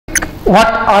what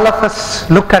all of us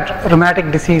look at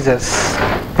rheumatic diseases,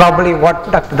 probably what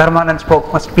Dr. Dharmanand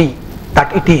spoke must be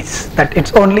that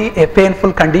it's only a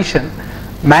painful condition.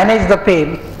 Manage the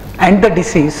pain and the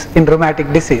disease in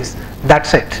rheumatic disease,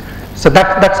 that's it. So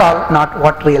that's all not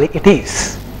what really it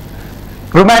is.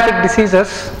 Rheumatic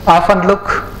diseases often look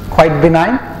quite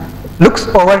benign, looks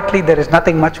overtly there is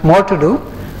nothing much more to do,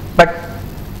 but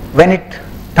when it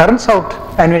turns out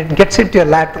and when it gets into a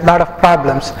lot of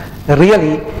problems,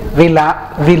 really we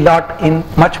lot in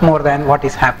much more than what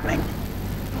is happening.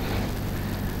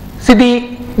 See,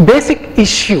 the basic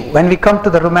issue when we come to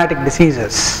the rheumatic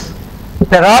diseases,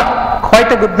 there are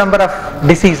quite a good number of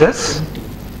diseases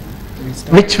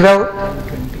which will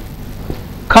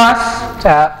cause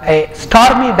a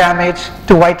stormy damage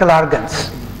to vital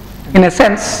organs. In a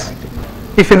sense,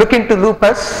 if you look into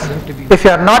lupus, if you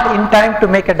are not in time to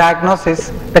make a diagnosis,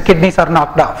 the kidneys are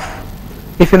knocked off.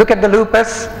 If you look at the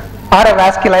lupus or a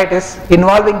vasculitis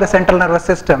involving the central nervous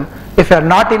system, if you are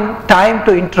not in time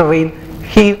to intervene,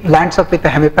 he lands up with a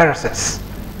hemiparesis.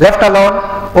 Left alone,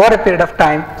 over a period of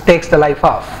time, takes the life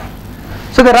off.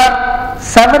 So there are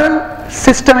several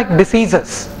systemic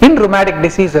diseases in rheumatic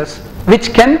diseases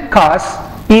which can cause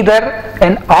either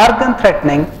an organ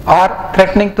threatening or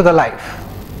threatening to the life.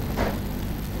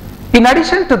 In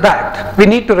addition to that, we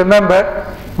need to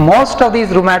remember most of these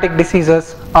rheumatic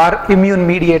diseases are immune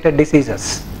mediated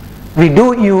diseases. We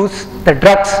do use the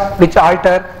drugs which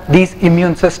alter these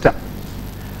immune system.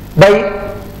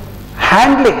 By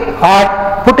handling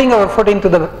or putting our foot into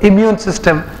the immune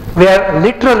system, we are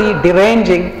literally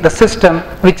deranging the system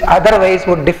which otherwise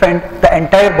would defend the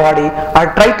entire body,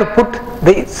 or try to put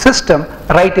the system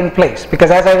right in place.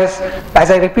 Because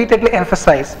as I repeatedly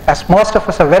emphasize, as most of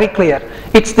us are very clear,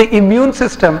 it's the immune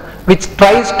system which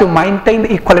tries to maintain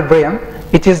the equilibrium.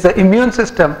 It is the immune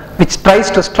system which tries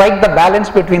to strike the balance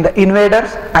between the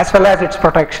invaders as well as its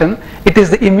protection. It is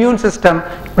the immune system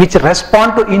which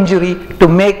responds to injury to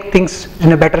make things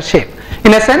in a better shape.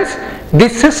 In a sense,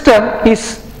 this system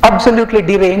is absolutely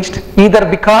deranged either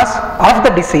because of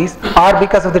the disease or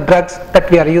because of the drugs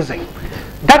that we are using.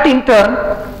 That in turn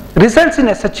results in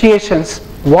a situations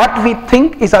what we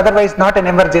think is otherwise not an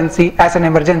emergency as an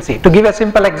emergency. To give a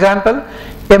simple example,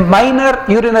 a minor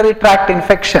urinary tract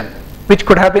infection which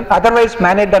could have been otherwise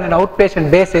managed on an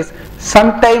outpatient basis,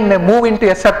 sometime may move into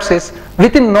a sepsis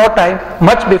within no time,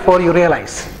 much before you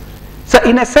realize. So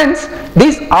in a sense,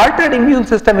 this altered immune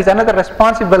system is another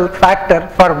responsible factor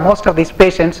for most of these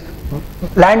patients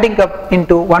landing up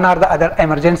into one or the other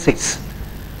emergencies.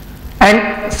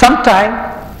 And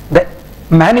sometimes the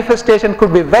manifestation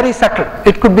could be very subtle.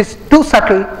 It could be too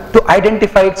subtle to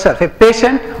identify itself. A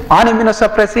patient on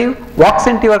immunosuppressive walks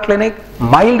into your clinic,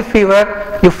 mild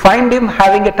fever, you find him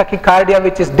having a tachycardia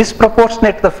which is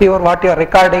disproportionate to the fever what you are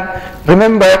recording.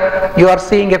 Remember, you are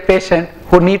seeing a patient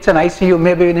who needs an ICU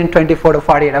maybe within 24 to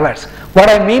 48 hours. What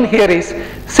I mean here is,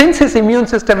 since his immune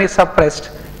system is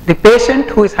suppressed, the patient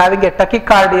who is having a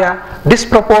tachycardia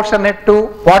disproportionate to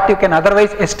what you can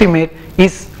otherwise estimate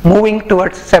is moving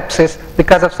towards sepsis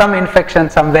because of some infection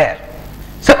somewhere.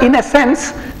 So in a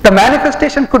sense, the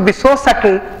manifestation could be so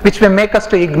subtle which may make us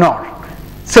to ignore.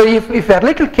 So if we are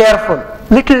little careful,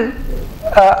 little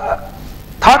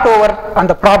thought over on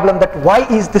the problem that why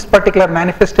is this particular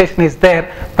manifestation is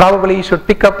there, probably you should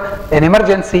pick up an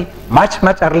emergency much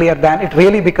earlier than it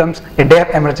really becomes a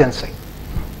dire emergency.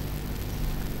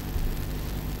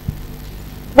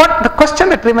 What the question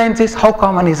that remains is, how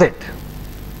common is it?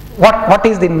 What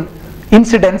is the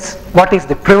incidence, what is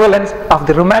the prevalence of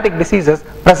the rheumatic diseases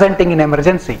presenting in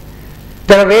emergency?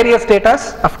 There are various data,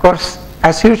 of course.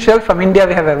 As usual, from India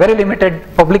we have a very limited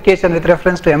publication with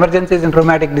reference to emergencies in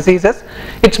rheumatic diseases.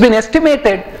 It's been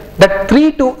estimated that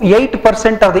 3 to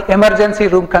 8% of the emergency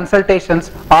room consultations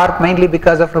are mainly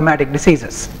because of rheumatic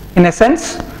diseases. In a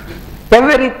sense,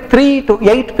 every 3 to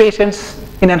 8 patients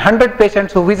in 100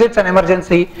 patients who visits an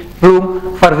emergency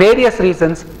room for various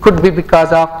reasons could be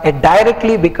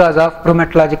directly because of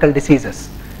rheumatological diseases.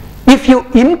 If you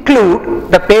include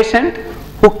the patient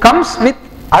who comes with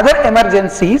other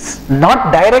emergencies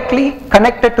not directly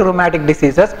connected to rheumatic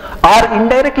diseases or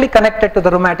indirectly connected to the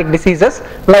rheumatic diseases,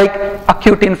 like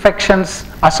acute infections,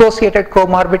 associated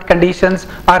comorbid conditions,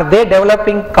 are they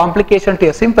developing complication to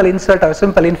a simple insult or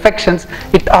simple infections,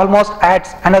 it almost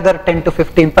adds another 10 to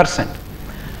 15%.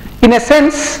 In a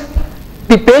sense,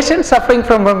 the patients suffering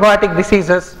from rheumatic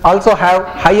diseases also have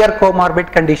higher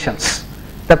comorbid conditions.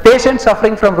 The patients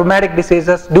suffering from rheumatic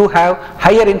diseases do have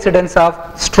higher incidence of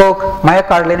stroke,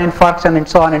 myocardial infarction, and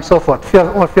so on and so forth.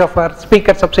 A few of our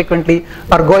speakers subsequently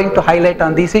are going to highlight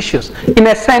on these issues. In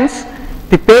a sense,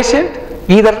 the patient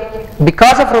either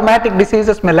because of rheumatic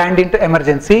diseases may land into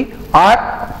emergency, or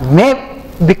may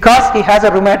because he has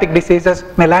a rheumatic diseases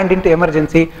may land into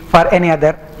emergency for any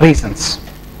other reasons.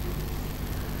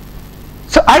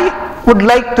 So I would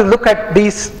like to look at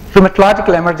these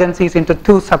rheumatological emergencies into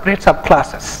two separate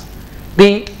subclasses.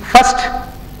 The first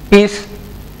is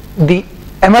the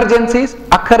emergencies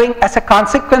occurring as a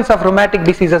consequence of rheumatic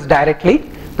diseases directly.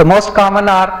 The most common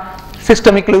are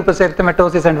systemic lupus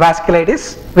erythematosus and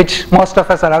vasculitis, which most of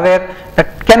us are aware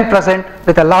that can present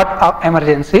with a lot of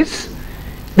emergencies.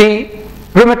 The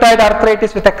rheumatoid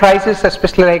arthritis with a crisis,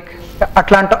 especially like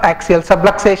atlantoaxial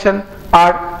subluxation,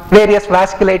 or various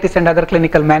vasculitis and other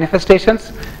clinical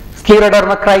manifestations,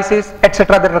 scleroderma crisis,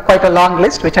 etc. There are quite a long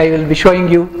list which I will be showing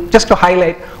you just to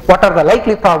highlight what are the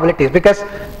likely probabilities, because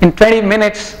in 20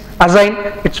 minutes assign,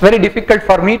 it's very difficult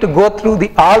for me to go through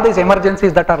all these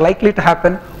emergencies that are likely to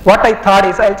happen. What I thought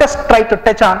is I'll just try to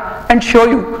touch on and show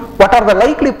you what are the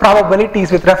likely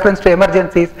probabilities with reference to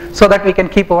emergencies so that we can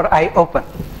keep our eye open.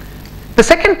 The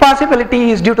second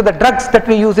possibility is due to the drugs that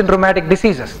we use in rheumatic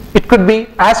diseases. It could be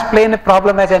as plain a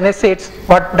problem as NSAIDs,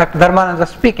 what Dr. Dharmanand was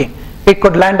speaking. It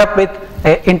could land up with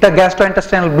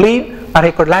gastrointestinal bleed, or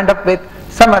it could land up with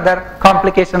some other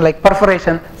complication like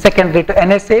perforation secondary to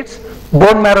NSAIDs,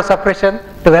 bone marrow suppression,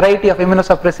 the variety of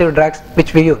immunosuppressive drugs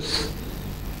which we use.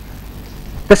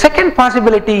 The second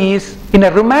possibility is in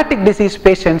a rheumatic disease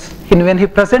patients, when he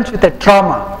presents with a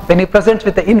trauma, when he presents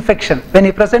with an infection, when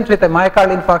he presents with a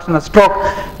myocardial infarction or stroke,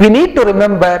 we need to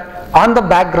remember on the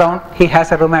background he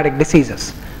has a rheumatic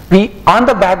diseases. On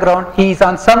the background he is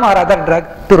on some or other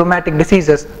drug to rheumatic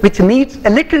diseases, which needs a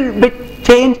little bit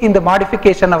change in the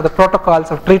modification of the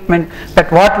protocols of treatment that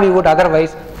what we would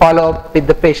otherwise follow up with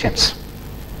the patients.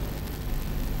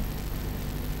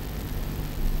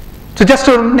 So just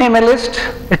to name a list,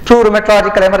 true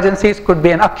rheumatological emergencies could be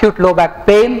an acute low back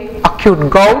pain, acute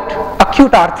gout,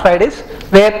 acute arthritis,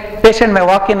 where patient may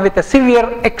walk in with a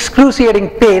severe excruciating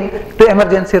pain to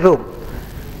emergency room.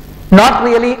 Not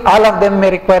really all of them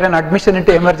may require an admission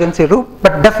into emergency room,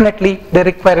 but definitely they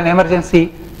require an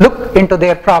emergency look into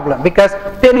their problem, because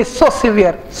pain is so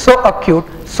severe, so acute,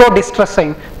 so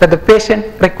distressing that the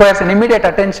patient requires an immediate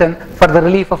attention for the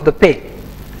relief of the pain.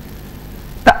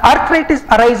 The arthritis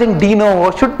arising de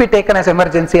novo should be taken as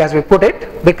emergency, as we put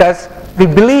it, because we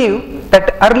believe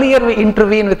that earlier we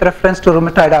intervene with reference to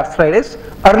rheumatoid arthritis,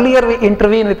 earlier we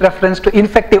intervene with reference to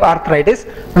infective arthritis,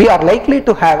 we are likely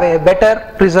to have a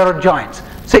better preserved joints.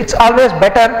 So it's always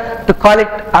better to call it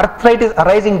arthritis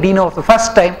arising de novo the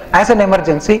first time as an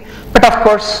emergency, but of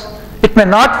course it may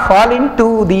not fall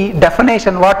into the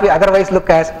definition what we otherwise look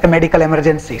as a medical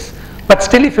emergencies. But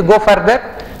still, if you go further,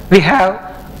 we have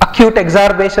acute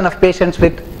exacerbation of patients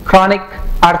with chronic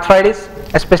arthritis,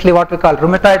 especially what we call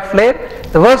rheumatoid flare.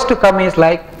 The worst to come is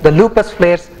like the lupus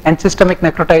flares and systemic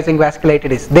necrotizing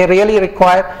vasculitis. They really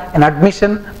require an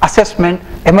admission, assessment,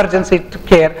 emergency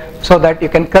care so that you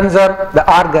can conserve the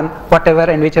organ, whatever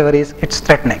and whichever is it's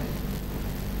threatening.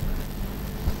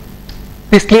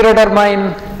 The scleroderma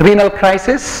in renal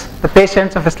crisis, the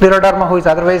patients of a scleroderma who is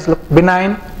otherwise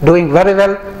benign, doing very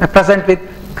well, may present with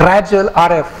gradual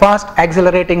or a fast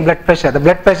accelerating blood pressure. The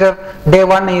blood pressure day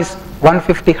one is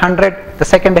 150/100, the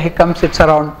second day he comes it's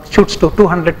around shoots to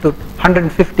 200 to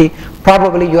 150.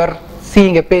 Probably you are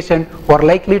seeing a patient who are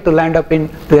likely to land up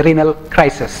into a renal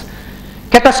crisis.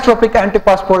 Catastrophic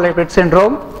antiphospholipid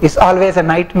syndrome is always a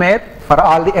nightmare for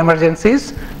all the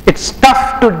emergencies. It's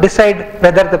tough to decide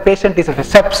whether the patient is of a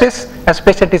sepsis, a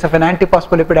patient is of an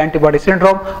antiphospholipid antibody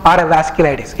syndrome, or a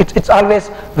vasculitis. It's always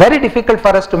very difficult for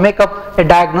us to make up a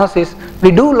diagnosis.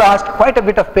 We do lose quite a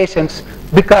bit of patients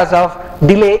because of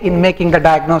delay in making the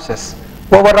diagnosis.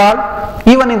 Overall,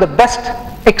 even in the best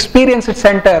experienced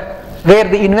center where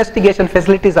the investigation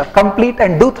facilities are complete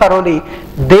and do thoroughly,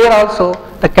 there also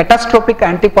the catastrophic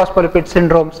antiphospholipid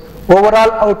syndromes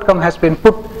overall outcome has been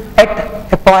put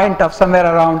at a point of somewhere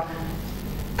around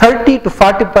 30 to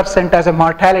 40% as a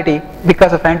mortality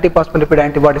because of antiphospholipid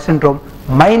antibody syndrome,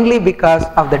 mainly because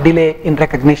of the delay in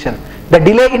recognition. The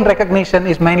delay in recognition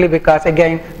is mainly because,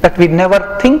 again, that we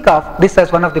never think of this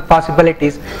as one of the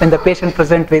possibilities when the patient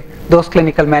presents with those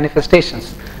clinical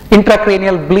manifestations.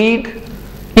 Intracranial bleed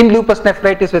in lupus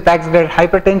nephritis with accelerated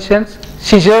hypertension,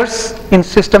 seizures in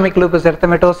systemic lupus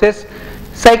erythematosus,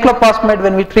 cyclophosphamide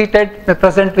when we treated may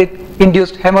present with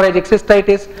induced hemorrhagic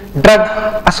cystitis, drug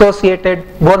associated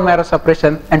bone marrow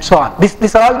suppression, and so on.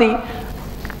 These are all the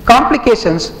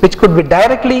complications which could be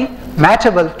directly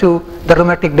matchable to the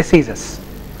rheumatic diseases.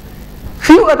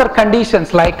 Few other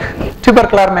conditions like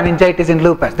tubercular meningitis in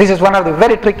lupus. This is one of the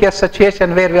very trickiest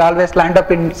situations where we always land up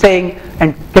in saying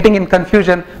and getting in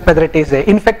confusion whether it is a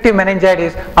infective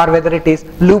meningitis or whether it is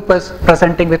lupus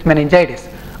presenting with meningitis.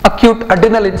 Acute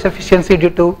adrenal insufficiency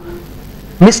due to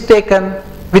mistaken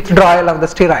withdrawal of the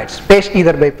steroids,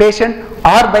 either by patient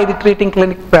or by the treating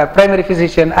primary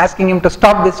physician asking him to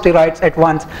stop the steroids at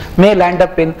once, may land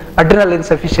up in adrenal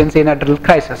insufficiency and adrenal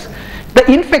crisis. The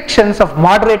infections of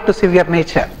moderate to severe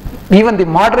nature, even the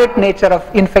moderate nature of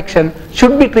infection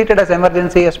should be treated as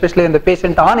emergency, especially when the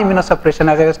patient on immunosuppression,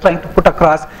 as I was trying to put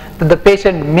across, that the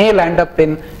patient may land up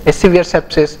in a severe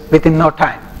sepsis within no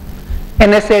time.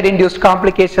 NSAID induced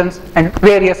complications and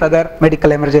various other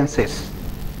medical emergencies.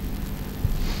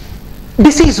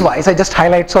 Disease-wise, I just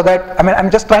highlight so that, I'm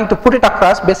just trying to put it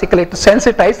across basically to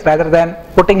sensitize rather than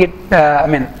putting it,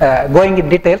 going in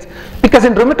details, because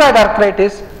in rheumatoid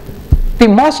arthritis, the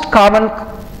most common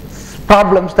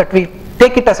problems that we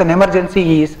take it as an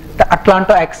emergency is the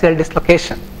atlantoaxial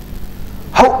dislocation.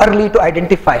 How early to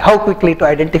identify, how quickly to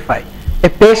identify. A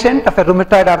patient of a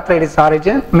rheumatoid arthritis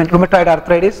origin, rheumatoid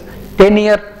arthritis, 10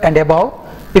 years and above,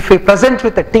 if we present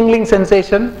with a tingling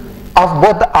sensation of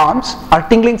both the arms or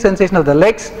tingling sensation of the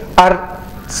legs or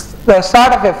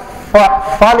sort of a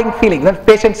falling feeling, the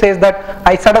patient says that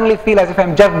I suddenly feel as if I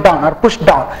am jerked down or pushed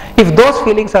down. If those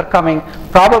feelings are coming,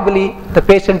 probably the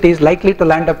patient is likely to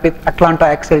land up with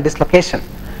atlantoaxial dislocation.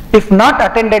 If not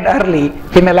attended early,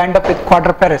 he may land up with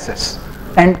quadriparesis,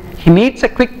 and he needs a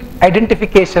quick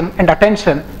identification and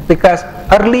attention, because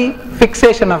early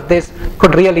fixation of this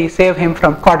could really save him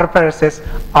from quadriparesis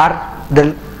or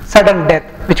the sudden death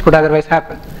which could otherwise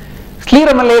happen.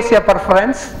 Scleromalacia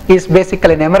perforans is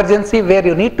basically an emergency where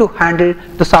you need to handle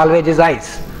to salvage his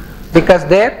eyes, because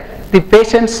there the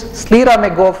patient's sclera may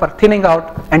go for thinning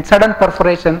out and sudden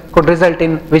perforation could result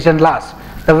in vision loss.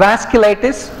 The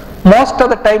vasculitis most of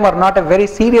the time are not a very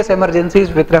serious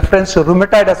emergencies with reference to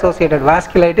rheumatoid associated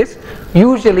vasculitis.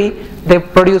 Usually they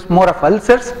produce more of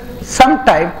ulcers,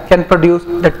 sometimes can produce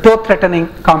the toe threatening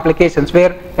complications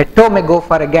where a toe may go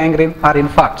for a gangrene or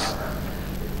infarcts.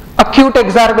 Acute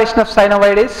exacerbation of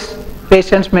synovitis,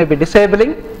 patients may be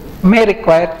disabling, may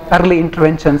require early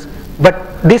interventions,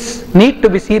 but this need to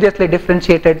be seriously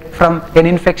differentiated from an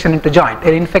infection into joint,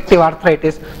 an infective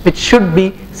arthritis, which should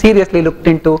be seriously looked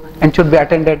into and should be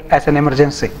attended as an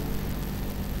emergency.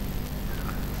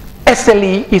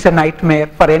 SLE is a nightmare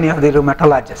for any of the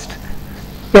rheumatologists.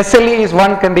 SLE is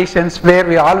one condition where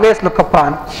we always look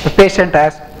upon the patient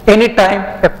as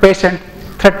anytime a patient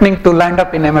threatening to land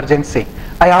up in emergency.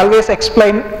 I always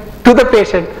explain to the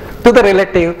patient, to the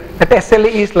relative, that SLE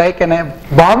is like a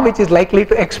bomb which is likely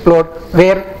to explode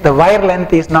where the wire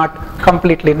length is not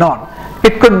completely known.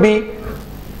 It could be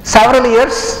several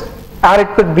years or it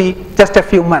could be just a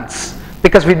few months,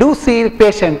 because we do see a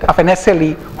patient of an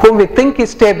SLE whom we think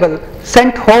is stable,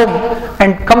 sent home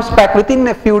and comes back within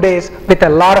a few days with a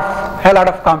lot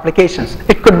of complications.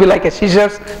 It could be like a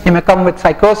seizures, he may come with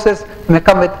psychosis, he may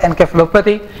come with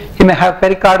encephalopathy, he may have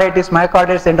pericarditis,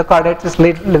 myocarditis, endocarditis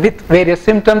with various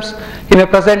symptoms, he may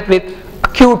present with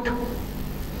acute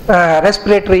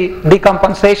respiratory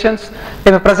decompensations,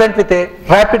 he may present with a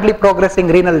rapidly progressing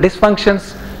renal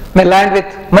dysfunctions, may land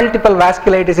with multiple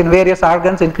vasculitis in various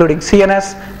organs including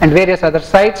CNS and various other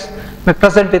sites, may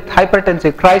present with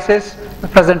hypertensive crisis, may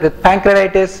present with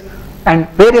pancreatitis and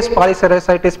various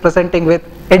polycerositis presenting with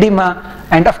edema,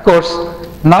 and of course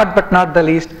not the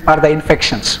least are the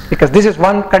infections, because this is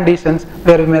one condition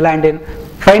where we may land in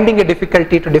finding a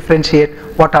difficulty to differentiate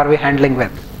what are we handling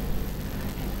with.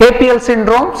 APL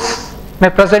syndromes may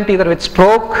present either with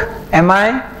stroke,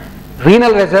 MI,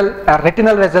 renal vessel or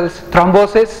retinal vessels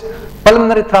thrombosis,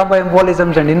 pulmonary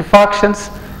thromboembolisms and infarctions,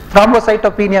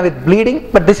 thrombocytopenia with bleeding,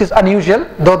 but this is unusual.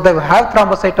 Though they have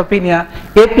thrombocytopenia,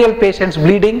 APL patients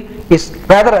bleeding is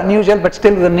rather unusual, but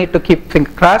still we need to keep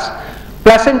fingers crossed.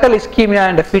 Placental ischemia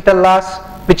and a fetal loss,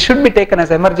 which should be taken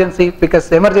as emergency, because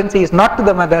the emergency is not to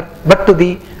the mother but to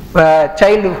the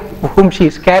child whom she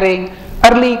is carrying.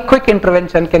 Early quick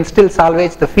intervention can still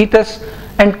salvage the fetus,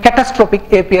 and catastrophic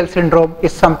APL syndrome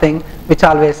is something which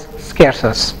always scares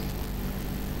us.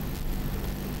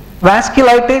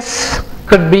 Vasculitis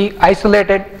could be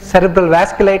isolated cerebral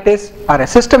vasculitis or a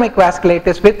systemic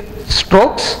vasculitis with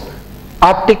strokes.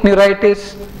 Optic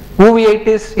neuritis,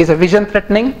 uveitis is a vision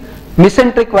threatening.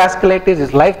 Mesenteric vasculitis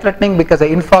is life threatening because an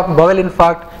infarct, bowel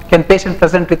infarct, can patient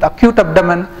present with acute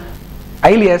abdomen,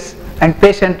 ileus, and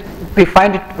patient, we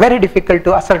find it very difficult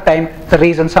to ascertain the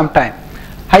reason sometime.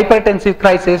 Hypertensive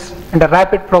crisis and a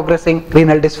rapid progressing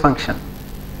renal dysfunction.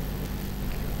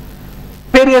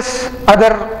 Various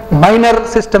other minor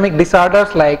systemic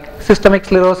disorders like systemic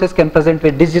sclerosis can present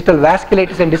with digital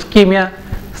vasculitis and ischemia,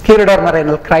 scleroderma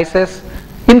renal crisis,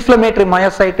 inflammatory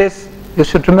myositis. You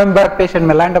should remember patient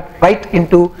may land up right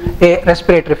into a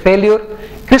respiratory failure.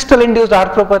 Crystal-induced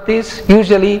arthropathies,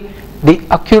 usually the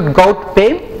acute gout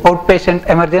pain, outpatient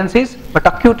emergencies, but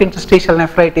acute interstitial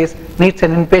nephritis needs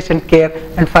an inpatient care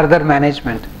and further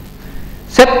management.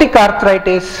 Septic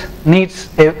arthritis needs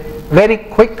a very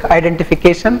quick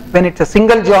identification when it's a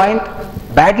single joint,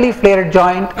 badly flared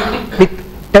joint with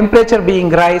temperature being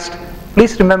raised.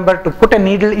 Please remember to put a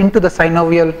needle into the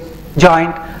synovial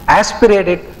joint, aspirate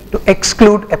it to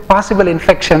exclude a possible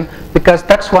infection, because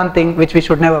that's one thing which we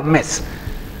should never miss.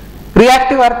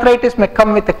 Reactive arthritis may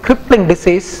come with a crippling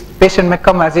disease. Patient may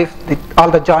come as if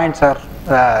all the joints are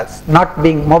not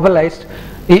being mobilized,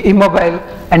 immobile,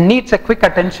 and needs a quick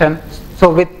attention.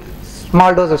 So with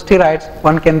small dose of steroids,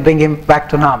 one can bring him back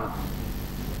to normal.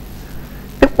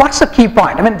 What's the key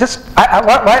point? I mean, just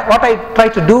what I try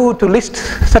to do to list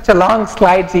such a long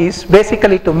slides is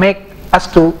basically to make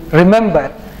us to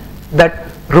remember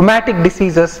that rheumatic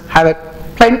diseases have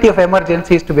plenty of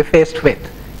emergencies to be faced with.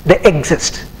 They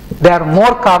exist. They are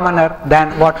more commoner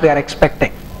than what we are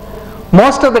expecting.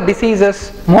 Most of the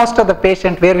diseases, most of the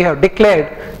patients where we have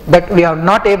declared that we are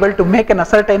not able to make and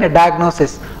ascertain a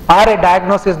diagnosis, or a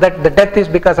diagnosis that the death is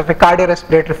because of a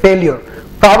cardiorespiratory failure,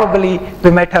 probably we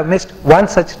might have missed one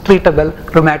such treatable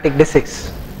rheumatic disease.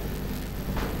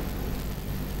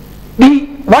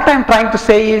 What I am trying to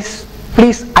say is,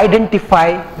 please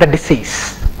identify the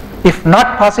disease. If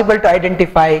not possible to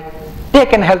identify,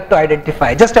 take and help to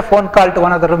identify. Just a phone call to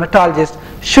one of the rheumatologists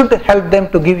should help them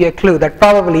to give you a clue that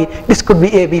probably this could be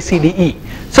A, B, C, D, E.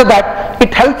 So that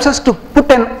it helps us to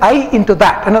put an eye into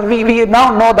that. We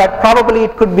now know that probably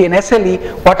it could be an SLE,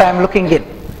 what I am looking in.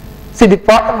 See,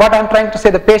 what I am trying to say,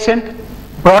 the patient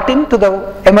brought into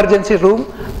the emergency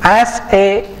room as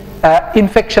a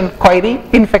infection query,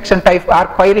 infection type or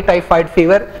query typhoid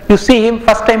fever. You see him,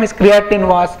 first time his creatinine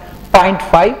was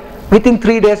 0.5. Within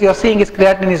 3 days you are seeing his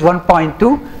creatinine is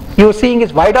 1.2. You are seeing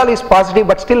his Vidal is positive,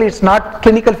 but still it's not,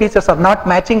 clinical features are not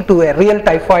matching to a real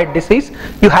typhoid disease.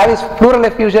 You have his pleural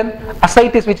effusion,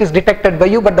 ascites which is detected by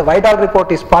you, but the Vidal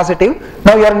report is positive.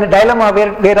 Now you are in a dilemma,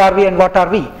 where are we and what are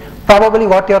we? Probably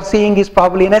what you are seeing is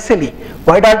probably an SLE.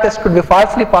 Vidal test could be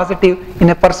falsely positive in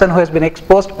a person who has been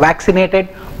exposed, vaccinated,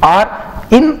 or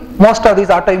in most of these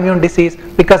autoimmune disease,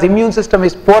 because immune system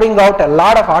is pouring out a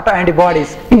lot of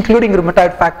autoantibodies, including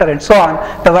rheumatoid factor and so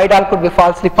on, the Vidal could be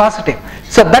falsely positive.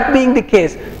 So that being the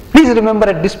case, please remember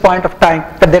at this point of time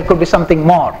that there could be something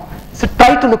more. So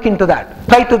try to look into that,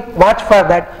 try to watch for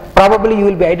that. Probably you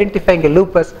will be identifying a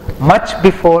lupus much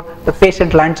before the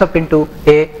patient lands up into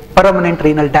a permanent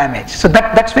renal damage. So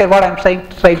that's where what I'm trying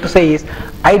to say is,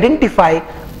 identify.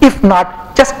 If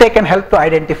not, just take and help to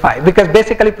identify, because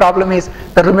basically problem is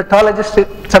the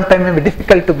rheumatologist sometimes may be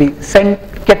difficult to be sent,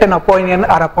 get an opinion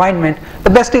or appointment.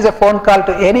 The best is a phone call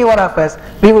to any one of us.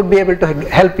 We would be able to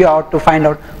help you out to find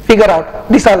out, figure out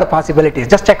these are the possibilities.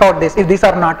 Just check out this. If these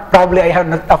are not, probably I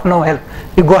have no help.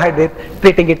 You go ahead with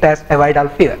treating it as a Vidal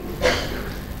fever.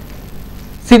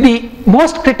 See, the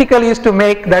most critical is to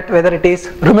make that whether it is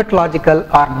rheumatological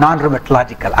or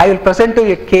non-rheumatological. I will present to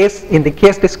you a case in the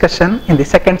case discussion in the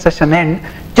second session end,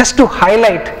 just to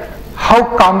highlight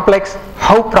how complex,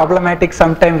 how problematic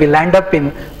sometimes we land up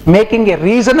in making a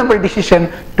reasonable decision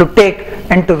to take,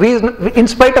 and to in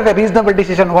spite of a reasonable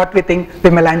decision what we think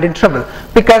we may land in trouble.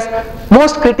 Because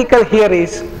most critical here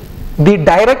is the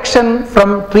direction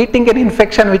from treating an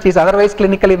infection which is otherwise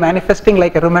clinically manifesting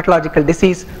like a rheumatological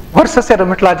disease versus a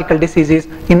rheumatological disease is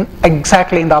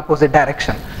exactly in the opposite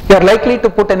direction. You are likely to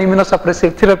put an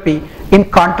immunosuppressive therapy in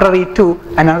contrary to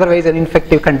an otherwise an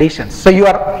infective condition. So you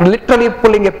are literally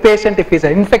pulling a patient, if it's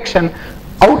an infection,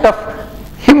 out of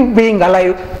him being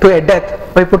alive to a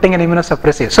death by putting an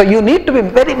immunosuppressive. So you need to be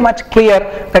very much clear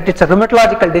that it's a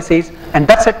rheumatological disease, and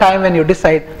that's a time when you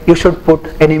decide you should put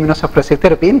an immunosuppressive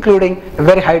therapy, including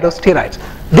very high dose steroids.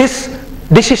 This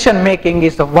decision making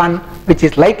is the one which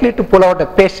is likely to pull out a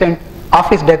patient off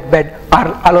his deathbed or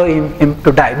allow him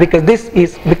to die, because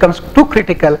this becomes too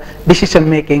critical decision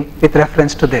making with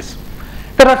reference to this.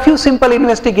 There are a few simple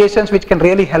investigations which can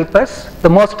really help us. The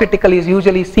most critical is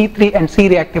usually C3 and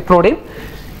C-reactive protein.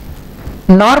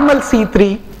 Normal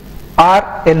C3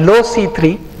 or a low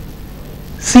C3,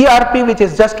 CRP which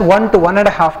is just 1 to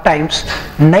 1.5 times,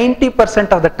 90%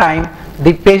 of the time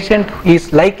the patient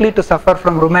is likely to suffer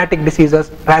from rheumatic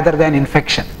diseases rather than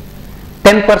infection.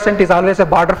 10% is always a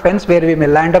border fence where we may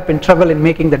land up in trouble in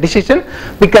making the decision,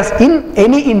 because in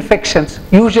any infections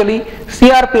usually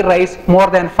CRP rise more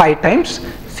than 5 times,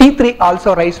 C3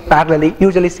 also rise parallelly.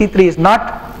 Usually C3 is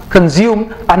not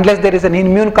consumed unless there is an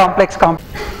immune complex.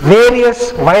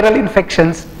 Various viral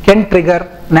infections can trigger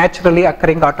naturally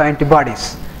occurring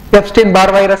autoantibodies.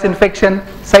 Epstein-Barr virus infection,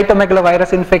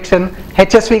 cytomegalovirus infection,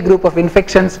 HSV group of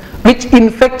infections, which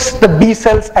infects the B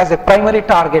cells as a primary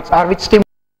target, or which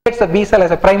stimulates the B cell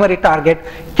as a primary target,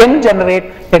 can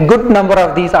generate a good number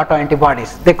of these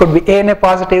autoantibodies. They could be ANA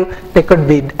positive, they could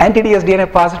be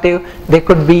anti-dsDNA positive, they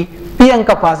could be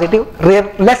P-ANCA positive,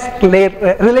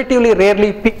 relatively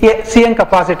rarely C-ANCA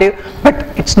positive, but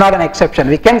it's not an exception.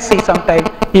 We can see sometimes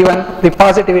even the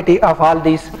positivity of all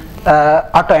these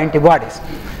autoantibodies.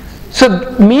 So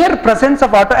mere presence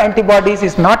of autoantibodies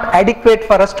is not adequate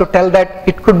for us to tell that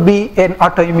it could be an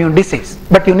autoimmune disease,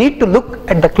 but you need to look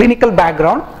at the clinical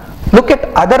background, look at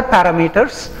other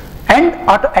parameters and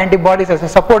autoantibodies as a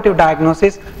supportive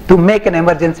diagnosis to make an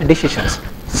emergency decisions.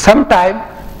 Sometime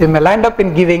you may land up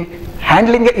in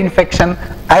handling an infection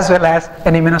as well as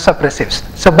an immunosuppressives.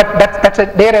 So, but that's a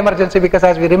rare emergency, because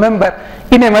as we remember,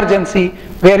 in emergency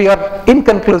where you are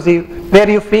inconclusive, where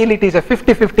you feel it is a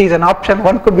 50-50 is an option,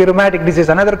 one could be rheumatic disease,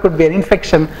 another could be an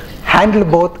infection, handle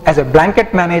both as a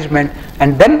blanket management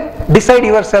and then decide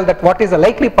yourself that what is the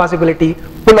likely possibility,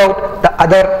 pull out the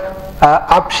other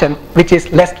option which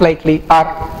is less likely or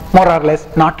more or less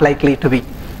not likely to be.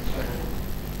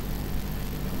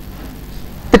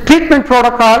 The treatment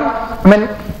protocol, I mean,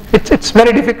 it's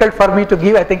very difficult for me to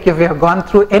give. I think if we have gone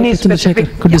through any specific,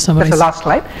 that's the last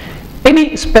slide,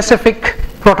 any specific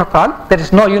protocol, there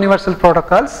is no universal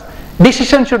protocols.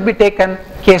 Decision should be taken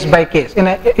case by case.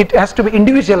 It has to be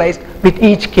individualized with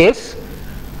each case.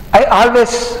 I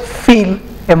always feel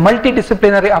a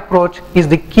multidisciplinary approach is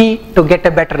the key to get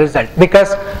a better result,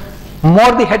 because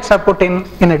more the heads are put in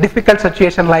a difficult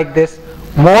situation like this,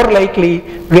 more likely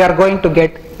we are going to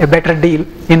get a better deal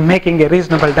in making a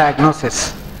reasonable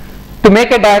diagnosis. To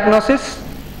make a diagnosis,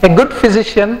 a good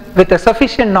physician with a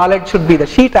sufficient knowledge should be the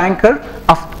sheet anchor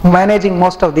of managing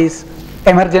most of these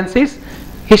emergencies.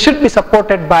 He should be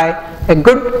supported by a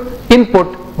good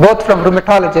input both from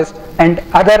rheumatologists and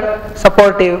other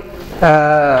supportive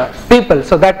people,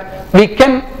 so that we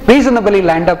can reasonably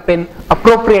land up in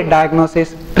appropriate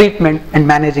diagnosis, treatment and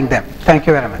managing them. Thank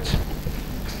you very much.